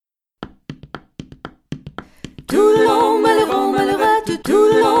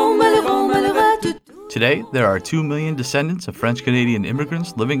Today, there are 2 million descendants of French-Canadian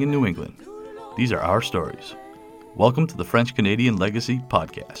immigrants living in New England. These are our stories. Welcome to the French-Canadian Legacy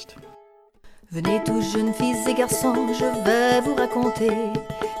Podcast. Venez tous jeunes filles et garçons, je vais vous raconter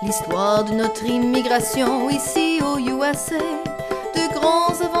l'histoire de notre immigration ici au USA, de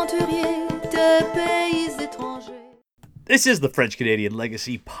grands aventuriers, de pays étrangers. This is the French-Canadian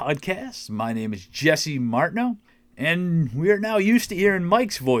Legacy Podcast. My name is Jesse Martineau, and we are now used to hearing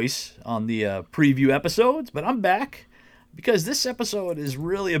Mike's voice on the preview episodes, but I'm back because this episode is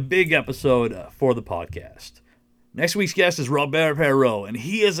really a big episode for the podcast. Next week's guest is Robert Perreault, and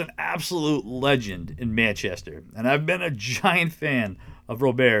he is an absolute legend in Manchester, and I've been a giant fan of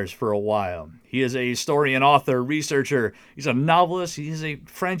Robert's for a while. He is a historian, author, researcher, he's a novelist, he's a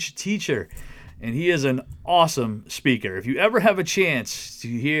French teacher, and he is an awesome speaker. If you ever have a chance to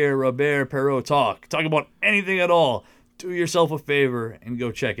hear Robert Perreault talk about anything at all, do yourself a favor and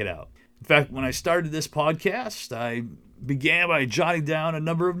go check it out. In fact, when I started this podcast, I began by jotting down a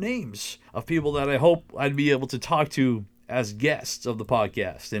number of names of people that I hope I'd be able to talk to as guests of the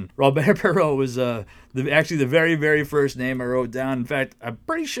podcast. And Robert Perreault was actually the very, very first name I wrote down. In fact, I'm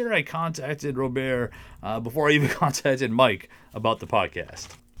pretty sure I contacted Robert before I even contacted Mike about the podcast.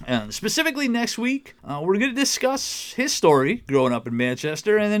 And specifically next week, we're going to discuss his story growing up in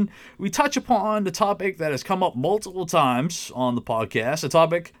Manchester, and then we touch upon the topic that has come up multiple times on the podcast, a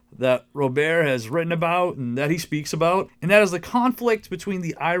topic that Robert has written about and that he speaks about, and that is the conflict between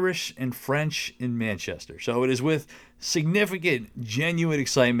the Irish and French in Manchester. So it is with significant, genuine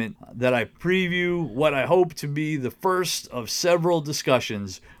excitement that I preview what I hope to be the first of several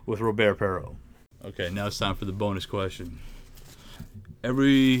discussions with Robert Perreault. Okay, now it's time for the bonus question.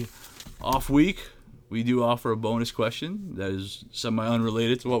 Every off week, we do offer a bonus question that is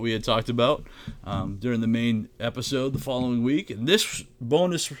semi-unrelated to what we had talked about during the main episode the following week. And this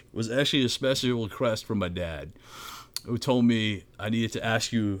bonus was actually a special request from my dad, who told me I needed to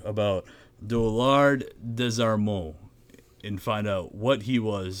ask you about Dollard des Ormeaux and find out what he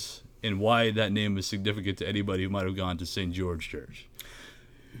was and why that name is significant to anybody who might have gone to St. George Church.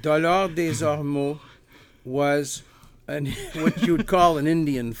 Dollard des Ormeaux was what you would call an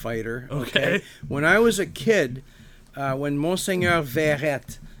Indian fighter. Okay. When I was a kid, when Monseigneur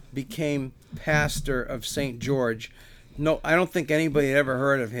Verret became pastor of St. George, no, I don't think anybody had ever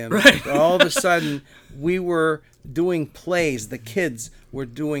heard of him. Right. All of a sudden, we were doing plays. The kids were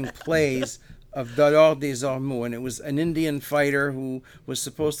doing plays of Dollard des Ormeaux, and it was an Indian fighter who was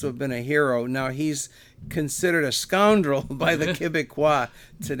supposed to have been a hero. Now he's considered a scoundrel by the Québécois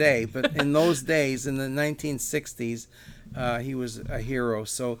today, but in those days, in the 1960s, he was a hero.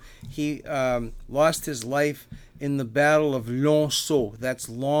 So he lost his life in the Battle of Lonceau. That's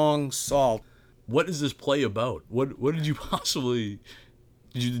Long Sault. What is this play about? What did you possibly...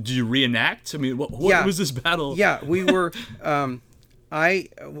 Did you reenact? I mean, what was this battle? Yeah, we were...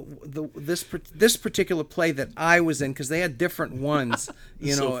 This particular play that I was in, because they had different ones,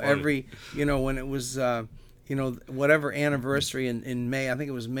 every, when it was, whatever anniversary in May, I think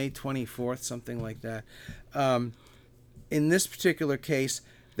it was May 24th, something like that. In this particular case,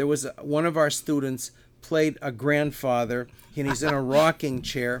 there was one of our students played a grandfather, and he's in a rocking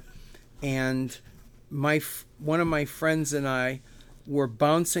chair, and one of my friends and I were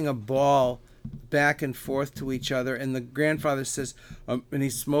bouncing a ball back and forth to each other, and the grandfather says, and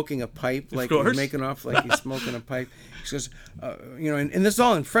he's smoking a pipe, like he's making off like he's smoking a pipe. He says, and this is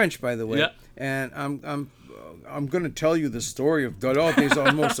all in French, by the way. Yeah. And I'm going to tell you the story of Dollard des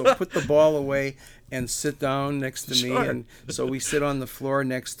Ormeaux. So put the ball away and sit down next to me. And so we sit on the floor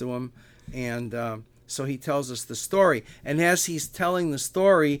next to him, and so he tells us the story. And as he's telling the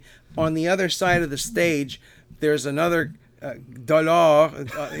story, on the other side of the stage, there's another Dollard,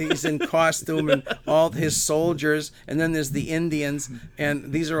 he's in costume, and all his soldiers, and then there's the Indians,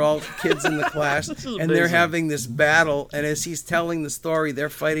 and these are all kids in the class, and they're having this battle, and as he's telling the story, they're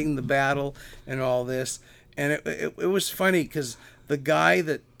fighting the battle and all this, and it was funny because the guy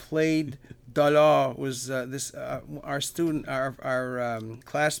that played Dollard was our student, our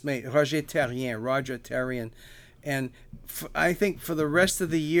classmate, Roger Terrien. And I think for the rest of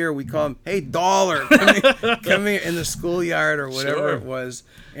the year, we call him, "Hey, Dollar, come here," in the schoolyard or whatever it was.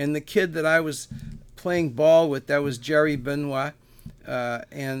 And the kid that I was playing ball with, that was Jerry Benoit.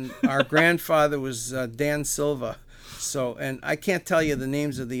 And our grandfather was Dan Silva. So, and I can't tell you the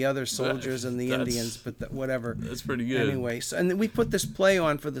names of the other soldiers and the Indians, but whatever. That's pretty good. Anyway, so, and then we put this play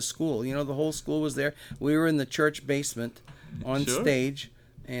on for the school. The whole school was there. We were in the church basement on stage.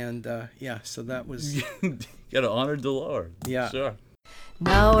 And, so that was... Got to honor Dollard. Yeah. Sure.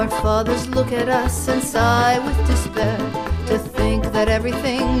 Now our fathers look at us and sigh with despair to think that that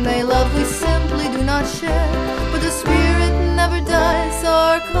everything they love we simply do not share. But the spirit never dies,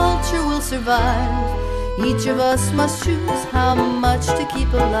 our culture will survive. Each of us must choose how much to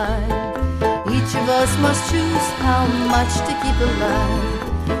keep alive. Each of us must choose how much to keep alive.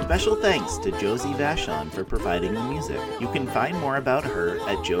 Special thanks to Josie Vachon for providing the music. You can find more about her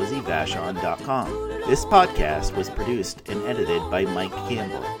at josievachon.com. This podcast was produced and edited by Mike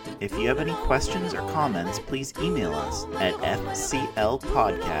Campbell. If you have any questions or comments, please email us at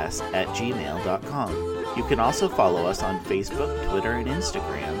fclpodcast@gmail.com. You can also follow us on Facebook, Twitter, and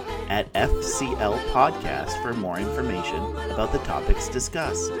Instagram at FCL Podcast for more information about the topics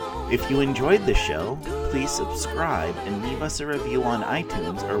discussed. If you enjoyed the show, please subscribe and leave us a review on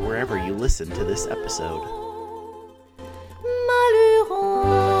iTunes or wherever you listen to this episode.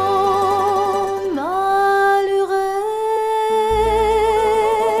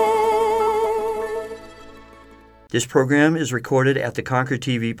 This program is recorded at the Concord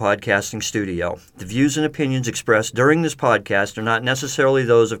TV Podcasting Studio. The views and opinions expressed during this podcast are not necessarily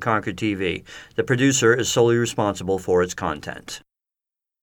those of Concord TV. The producer is solely responsible for its content.